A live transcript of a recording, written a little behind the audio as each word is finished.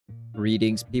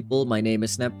Greetings, people. My name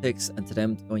is Snaptix, and today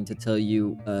I'm going to tell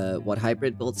you what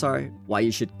hybrid builds are, why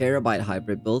you should care about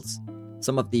hybrid builds,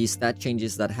 some of the stat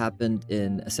changes that happened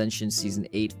in Ascension Season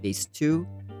 8 Phase 2,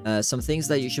 some things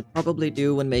that you should probably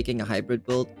do when making a hybrid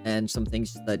build, and some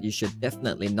things that you should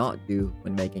definitely not do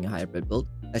when making a hybrid build.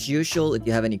 As usual, if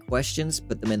you have any questions,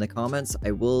 put them in the comments.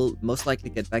 I will most likely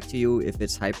get back to you if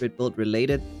it's hybrid build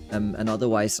related, and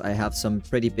otherwise I have some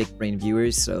pretty big brain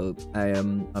viewers, so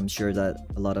I'm sure that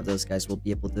a lot of those guys will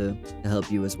be able to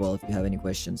help you as well if you have any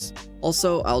questions.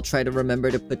 Also, I'll try to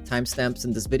remember to put timestamps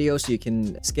in this video so you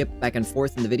can skip back and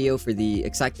forth in the video for the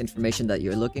exact information that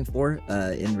you're looking for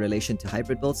in relation to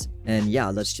hybrid builds. And yeah,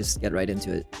 let's just get right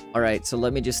into it. Alright, so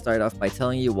let me just start off by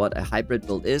telling you what a hybrid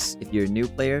build is if you're a new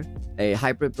player. A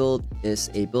hybrid build is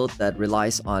a build that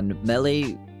relies on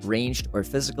melee, ranged, or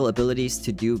physical abilities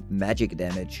to do magic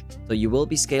damage. So you will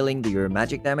be scaling your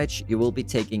magic damage, you will be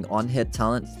taking on-hit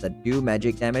talents that do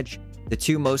magic damage. The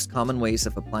two most common ways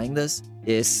of applying this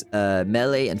is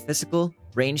melee and physical.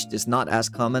 Ranged is not as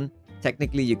common.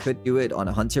 Technically, you could do it on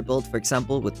a hunter build, for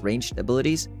example, with ranged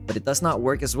abilities, but it does not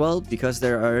work as well because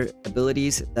there are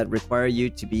abilities that require you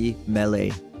to be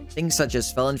melee. Things such as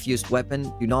Spell-Infused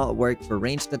Weapon do not work for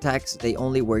ranged attacks, they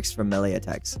only works for melee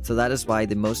attacks. So that is why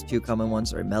the most two common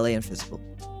ones are melee and physical.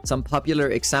 Some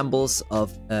popular examples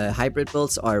of hybrid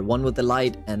builds are One with the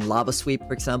Light and Lava Sweep,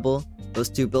 for example. Those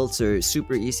two builds are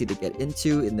super easy to get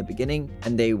into in the beginning,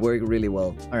 and they work really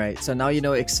well. Alright, so now you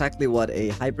know exactly what a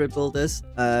hybrid build is,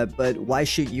 but why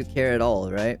should you care at all,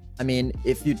 right? I mean,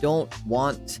 if you don't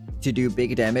want to do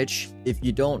big damage, if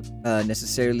you don't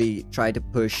necessarily try to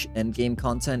push endgame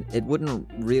content, it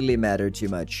wouldn't really matter too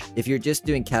much. If you're just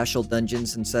doing casual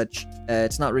dungeons and such,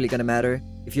 it's not really gonna matter.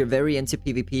 If you're very into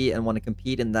PvP and want to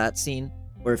compete in that scene,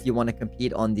 or if you want to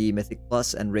compete on the Mythic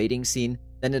Plus and raiding scene,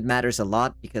 then it matters a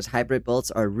lot because hybrid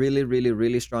builds are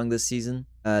really strong this season.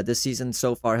 This season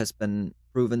so far has been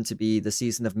proven to be the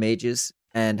season of mages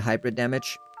and hybrid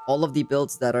damage. All of the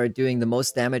builds that are doing the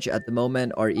most damage at the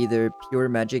moment are either pure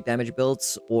magic damage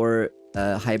builds or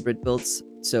hybrid builds.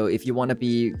 So if you want to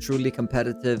be truly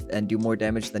competitive and do more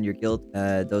damage than your guild,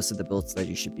 those are the builds that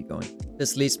you should be going.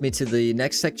 This leads me to the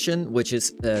next section, which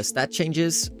is stat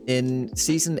changes. In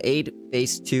Season 8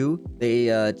 Phase 2,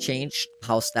 they changed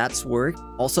how stats work.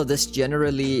 Also, this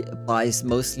generally applies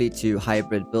mostly to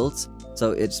hybrid builds,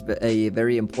 so it's a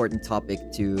very important topic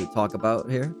to talk about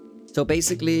here. So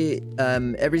basically,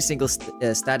 every single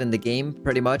stat in the game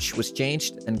pretty much was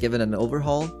changed and given an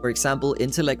overhaul. For example,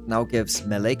 Intellect now gives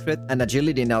melee crit, and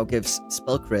Agility now gives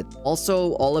spell crit.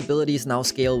 Also, all abilities now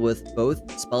scale with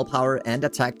both spell power and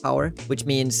attack power, which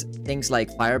means things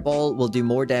like Fireball will do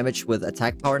more damage with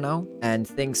attack power now, and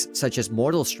things such as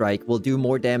Mortal Strike will do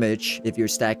more damage if you're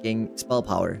stacking spell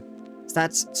power.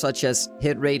 Stats such as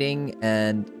hit rating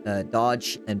and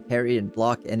dodge and parry and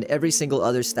block and every single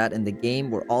other stat in the game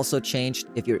were also changed.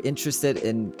 If you're interested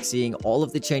in seeing all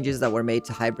of the changes that were made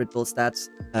to hybrid build stats,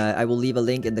 I will leave a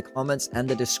link in the comments and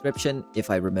the description, if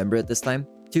I remember it this time,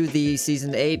 to the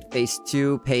Season 8 Phase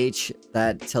 2 page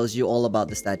that tells you all about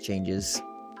the stat changes.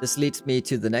 This leads me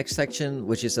to the next section,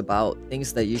 which is about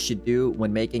things that you should do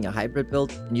when making a hybrid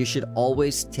build. And you should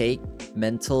always take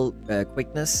mental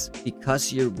quickness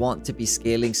because you want to be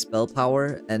scaling spell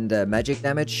power and magic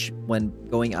damage. When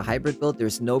going a hybrid build,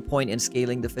 there's no point in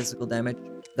scaling the physical damage.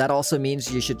 That also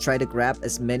means you should try to grab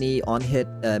as many on-hit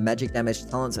magic damage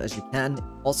talents as you can.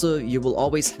 Also, you will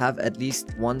always have at least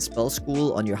one spell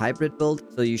school on your hybrid build,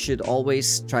 so you should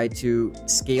always try to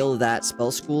scale that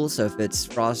spell school. So if it's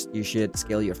frost, you should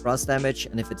scale your frost damage,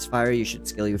 and if it's fire, you should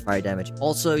scale your fire damage.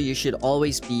 Also, you should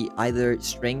always be either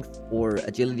strength or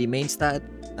agility main stat,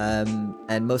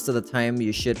 and most of the time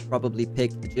you should probably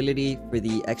pick agility for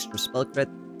the extra spell crit,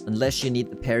 unless you need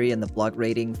the parry and the block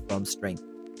rating from strength.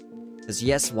 Because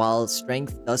yes, while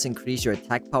strength does increase your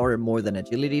attack power more than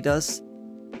agility does,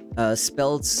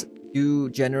 spells do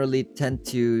generally tend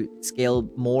to scale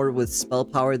more with spell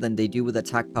power than they do with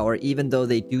attack power, even though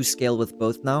they do scale with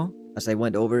both now, as I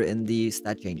went over in the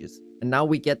stat changes. And now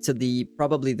we get to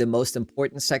probably the most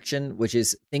important section, which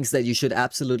is things that you should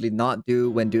absolutely not do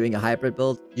when doing a hybrid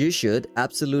build. You should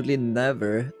absolutely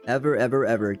never,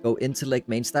 ever go Intellect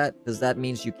main stat, because that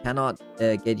means you cannot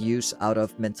get use out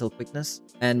of mental quickness.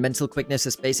 And mental quickness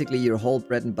is basically your whole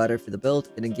bread and butter for the build,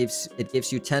 and it gives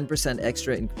you 10%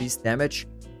 extra increased damage.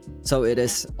 So it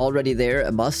is already there,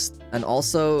 a must. And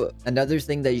also, another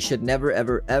thing that you should never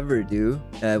ever do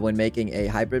when making a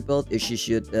hybrid build is you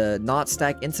should not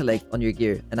stack Intellect on your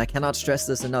gear. And I cannot stress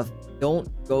this enough. don't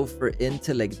go for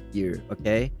intellect gear,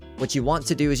 okay? What you want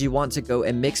to do is you want to go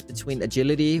a mix between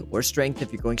agility or strength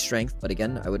if you're going strength, but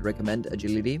again, I would recommend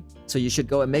agility. So you should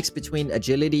go a mix between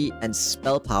agility and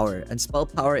spell power, and spell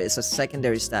power is a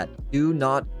secondary stat. Do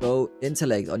not go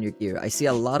intellect on your gear. I see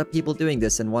a lot of people doing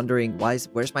this and wondering,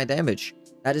 where's my damage?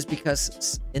 That is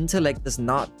because intellect does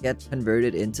not get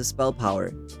converted into spell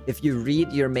power. If you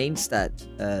read your main stat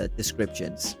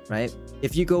descriptions, right?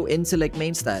 If you go intellect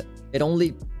main stat, it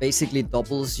only basically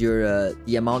doubles your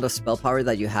the amount of spell power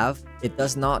that you have. It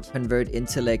does not convert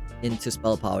intellect into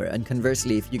spell power. And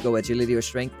conversely, if you go agility or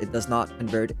strength, it does not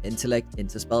convert intellect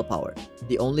into spell power.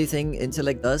 The only thing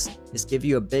intellect does is give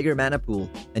you a bigger mana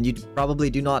pool. And you probably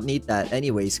do not need that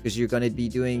anyways, because you're going to be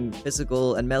doing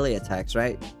physical and melee attacks,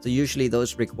 right? So usually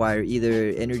those require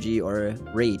either energy or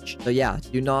rage. So yeah,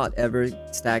 do not ever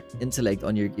stack intellect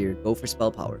on your gear. Go for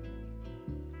spell power.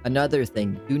 Another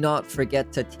thing, do not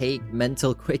forget to take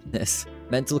mental quickness.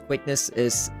 Mental quickness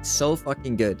is so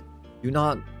fucking good. Do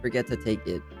not forget to take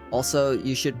it. Also,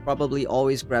 you should probably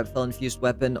always grab Fell Infused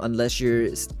Weapon unless you're,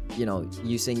 you know,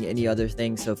 using any other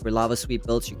thing. So for Lava Sweep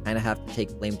builds, you kind of have to take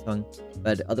Flame Tongue.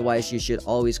 But otherwise, you should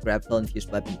always grab Fell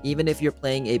Infused Weapon, even if you're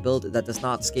playing a build that does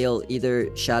not scale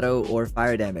either Shadow or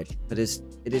Fire damage. But it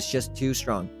is just too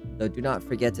strong. So do not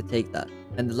forget to take that.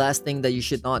 And the last thing that you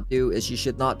should not do is you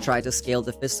should not try to scale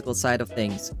the physical side of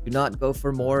things. Do not go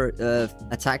for more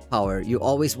attack power. You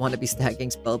always want to be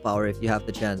stacking spell power if you have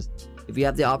the chance. If you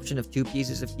have the option of 2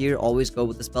 pieces of gear, always go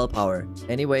with the spell power.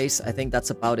 Anyways, I think that's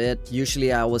about it.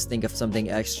 Usually I always think of something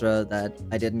extra that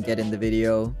I didn't get in the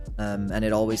video, and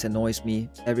it always annoys me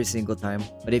every single time.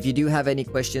 But if you do have any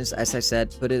questions, as I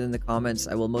said, put it in the comments.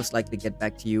 I will most likely get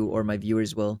back to you, or my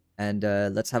viewers will. And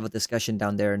let's have a discussion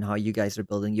down there on how you guys are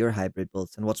building your hybrid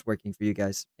builds and what's working for you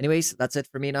guys. Anyways, that's it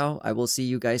for me now. I will see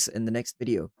you guys in the next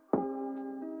video.